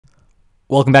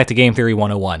Welcome back to Game Theory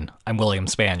 101. I'm William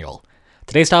Spaniel.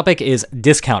 Today's topic is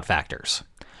discount factors.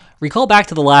 Recall back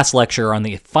to the last lecture on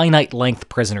the finite length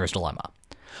prisoner's dilemma.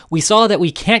 We saw that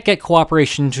we can't get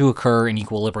cooperation to occur in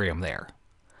equilibrium there.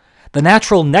 The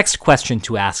natural next question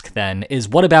to ask then is,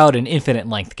 what about an infinite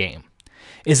length game?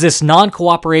 Is this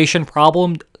non-cooperation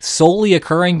problem solely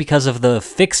occurring because of the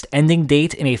fixed ending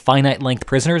date in a finite length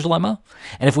prisoner's dilemma?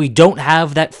 And if we don't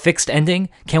have that fixed ending,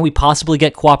 can we possibly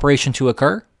get cooperation to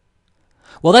occur?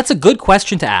 Well, that's a good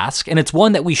question to ask, and it's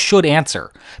one that we should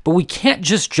answer, but we can't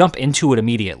just jump into it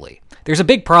immediately. There's a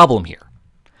big problem here.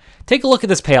 Take a look at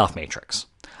this payoff matrix.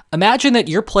 Imagine that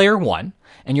you're player 1,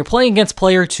 and you're playing against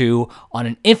player 2 on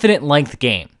an infinite length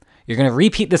game. You're going to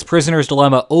repeat this prisoner's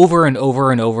dilemma over and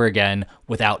over and over again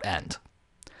without end.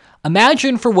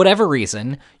 Imagine, for whatever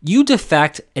reason, you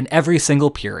defect in every single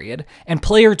period, and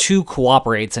player 2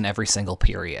 cooperates in every single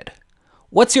period.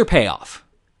 What's your payoff?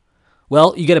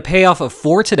 Well, you get a payoff of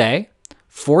 4 today,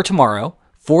 4 tomorrow,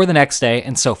 4 the next day,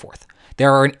 and so forth.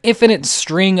 There are an infinite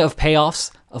string of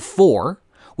payoffs of 4,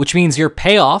 which means your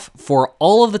payoff for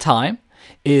all of the time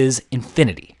is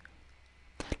infinity.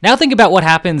 Now think about what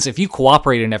happens if you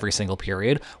cooperate in every single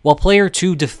period, while player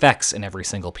 2 defects in every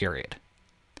single period.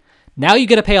 Now you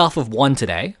get a payoff of 1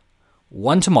 today,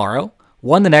 1 tomorrow,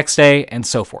 1 the next day, and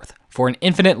so forth, for an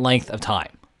infinite length of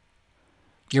time.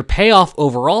 Your payoff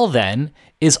overall, then,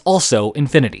 is also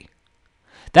infinity.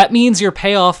 That means your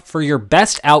payoff for your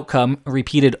best outcome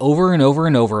repeated over and over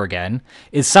and over again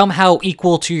is somehow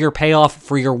equal to your payoff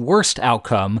for your worst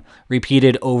outcome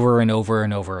repeated over and over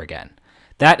and over again.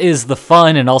 That is the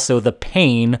fun and also the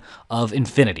pain of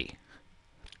infinity.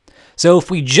 So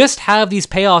if we just have these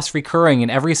payoffs recurring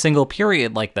in every single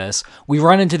period like this, we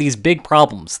run into these big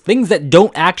problems, things that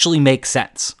don't actually make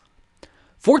sense.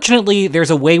 Fortunately, there's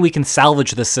a way we can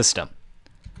salvage this system.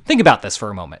 Think about this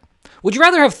for a moment. Would you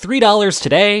rather have $3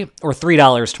 today or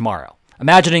 $3 tomorrow?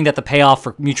 Imagining that the payoff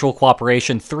for mutual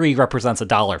cooperation, 3 represents a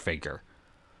dollar figure.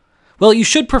 Well, you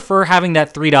should prefer having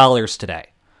that $3 today.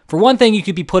 For one thing, you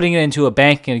could be putting it into a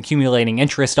bank and accumulating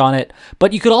interest on it,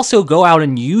 but you could also go out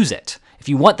and use it. If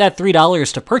you want that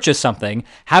 $3 to purchase something,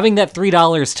 having that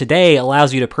 $3 today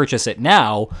allows you to purchase it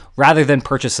now rather than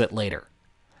purchase it later.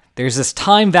 There's this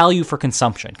time value for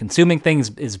consumption. Consuming things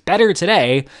is better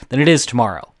today than it is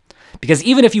tomorrow. Because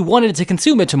even if you wanted to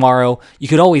consume it tomorrow, you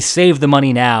could always save the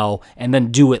money now and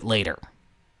then do it later.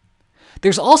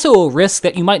 There's also a risk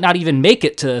that you might not even make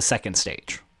it to the second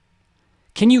stage.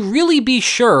 Can you really be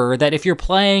sure that if you're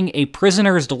playing a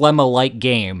prisoner's dilemma-like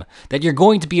game, that you're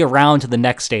going to be around to the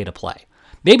next day to play?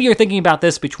 Maybe you're thinking about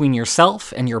this between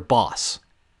yourself and your boss.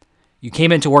 You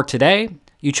came into work today,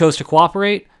 you chose to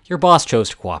cooperate, your boss chose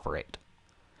to cooperate.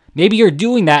 Maybe you're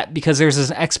doing that because there's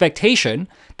an expectation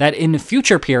that in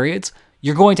future periods,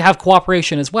 you're going to have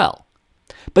cooperation as well.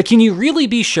 But can you really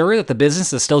be sure that the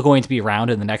business is still going to be around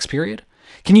in the next period?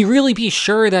 Can you really be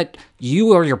sure that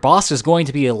you or your boss is going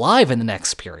to be alive in the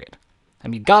next period? I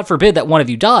mean, God forbid that one of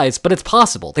you dies, but it's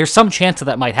possible. There's some chance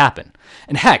that might happen.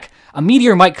 And heck, a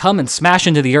meteor might come and smash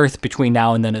into the earth between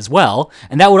now and then as well,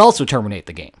 and that would also terminate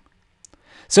the game.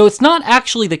 So it's not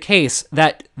actually the case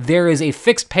that there is a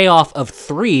fixed payoff of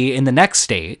 3 in the next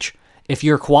stage if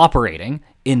you're cooperating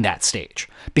in that stage,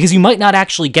 because you might not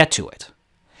actually get to it.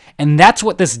 And that's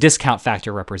what this discount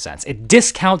factor represents. It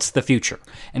discounts the future,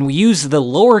 and we use the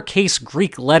lowercase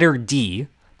Greek letter d,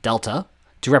 delta,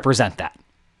 to represent that.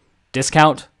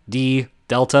 Discount, d,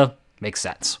 delta, makes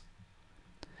sense.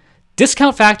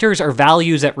 Discount factors are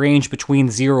values that range between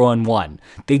 0 and 1.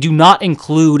 They do not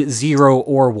include 0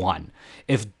 or 1.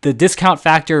 If the discount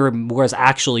factor was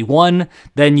actually 1,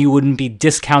 then you wouldn't be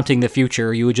discounting the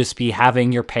future. You would just be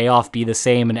having your payoff be the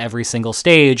same in every single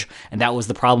stage, and that was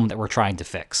the problem that we're trying to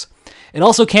fix. It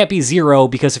also can't be 0,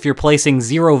 because if you're placing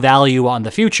 0 value on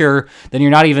the future, then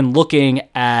you're not even looking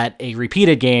at a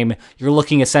repeated game. You're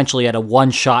looking essentially at a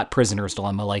one-shot prisoner's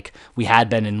dilemma like we had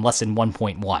been in lesson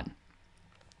 1.1.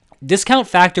 Discount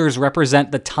factors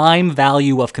represent the time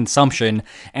value of consumption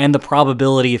and the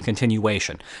probability of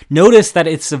continuation. Notice that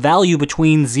it's a value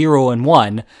between 0 and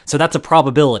 1, so that's a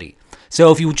probability.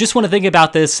 So if you just want to think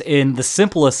about this in the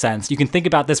simplest sense, you can think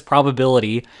about this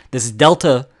probability, this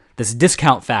delta, this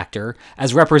discount factor,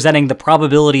 as representing the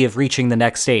probability of reaching the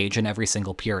next stage in every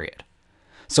single period.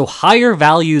 So higher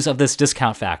values of this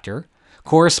discount factor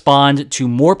correspond to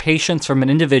more patience from an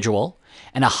individual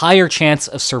and a higher chance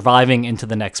of surviving into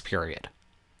the next period.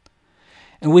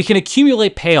 And we can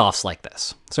accumulate payoffs like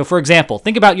this. So for example,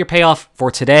 think about your payoff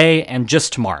for today and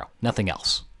just tomorrow, nothing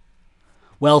else.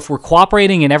 Well, if we're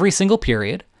cooperating in every single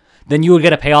period, then you would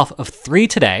get a payoff of 3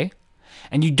 today,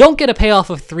 And you don't get a payoff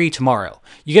of 3 tomorrow.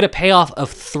 You get a payoff of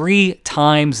 3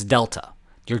 times delta,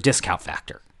 your discount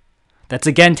factor. That's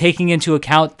again taking into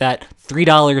account that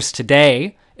 $3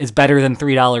 today is better than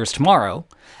 $3 tomorrow,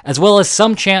 as well as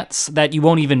some chance that you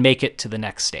won't even make it to the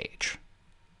next stage.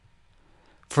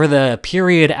 For the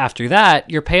period after that,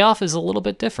 your payoff is a little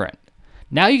bit different.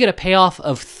 Now you get a payoff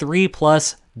of 3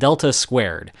 plus delta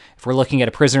squared, if we're looking at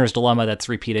a prisoner's dilemma that's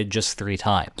repeated just 3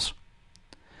 times.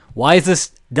 Why is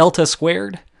this delta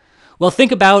squared? Well,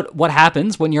 think about what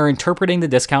happens when you're interpreting the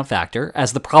discount factor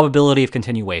as the probability of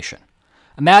continuation.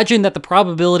 Imagine that the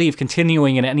probability of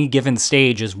continuing in any given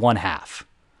stage is 1/2.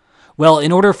 Well,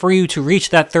 in order for you to reach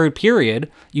that third period,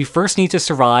 you first need to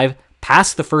survive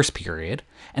past the first period,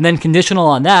 and then conditional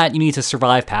on that, you need to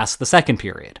survive past the second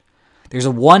period. There's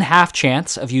a 1/2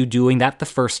 chance of you doing that the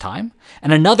first time,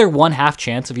 and another 1/2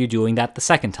 chance of you doing that the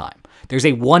second time. There's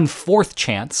a 1/4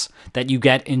 chance that you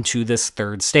get into this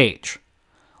third stage,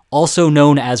 also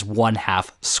known as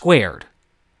 1/2 squared.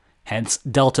 Hence,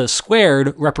 delta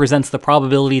squared represents the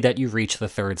probability that you reach the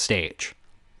third stage.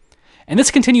 And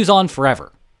this continues on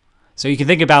forever. So you can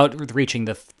think about reaching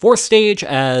the fourth stage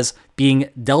as being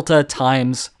delta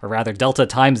times delta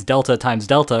times delta times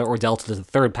delta, or delta to the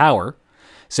third power.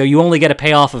 So you only get a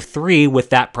payoff of 3 with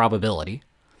that probability.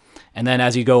 And then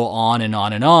as you go on and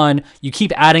on and on, you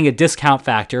keep adding a discount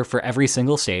factor for every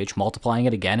single stage, multiplying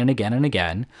it again and again and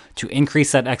again to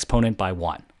increase that exponent by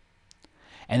 1.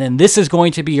 And then this is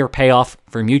going to be your payoff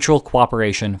for mutual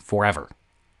cooperation forever.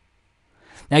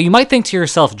 Now you might think to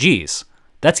yourself, geez,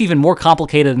 that's even more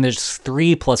complicated than just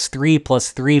 3 plus 3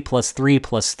 plus 3 plus 3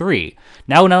 plus 3.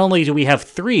 Now not only do we have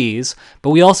 3s,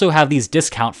 but we also have these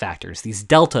discount factors, these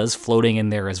deltas floating in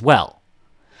there as well.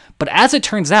 But as it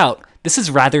turns out, this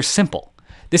is rather simple.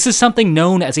 This is something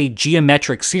known as a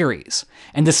geometric series,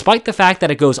 and despite the fact that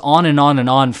it goes on and on and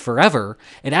on forever,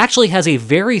 it actually has a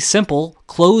very simple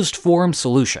closed-form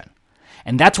solution.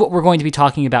 And that's what we're going to be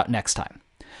talking about next time.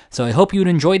 So I hope you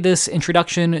enjoyed this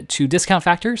introduction to discount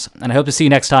factors, and I hope to see you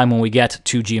next time when we get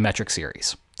to geometric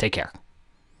series. Take care.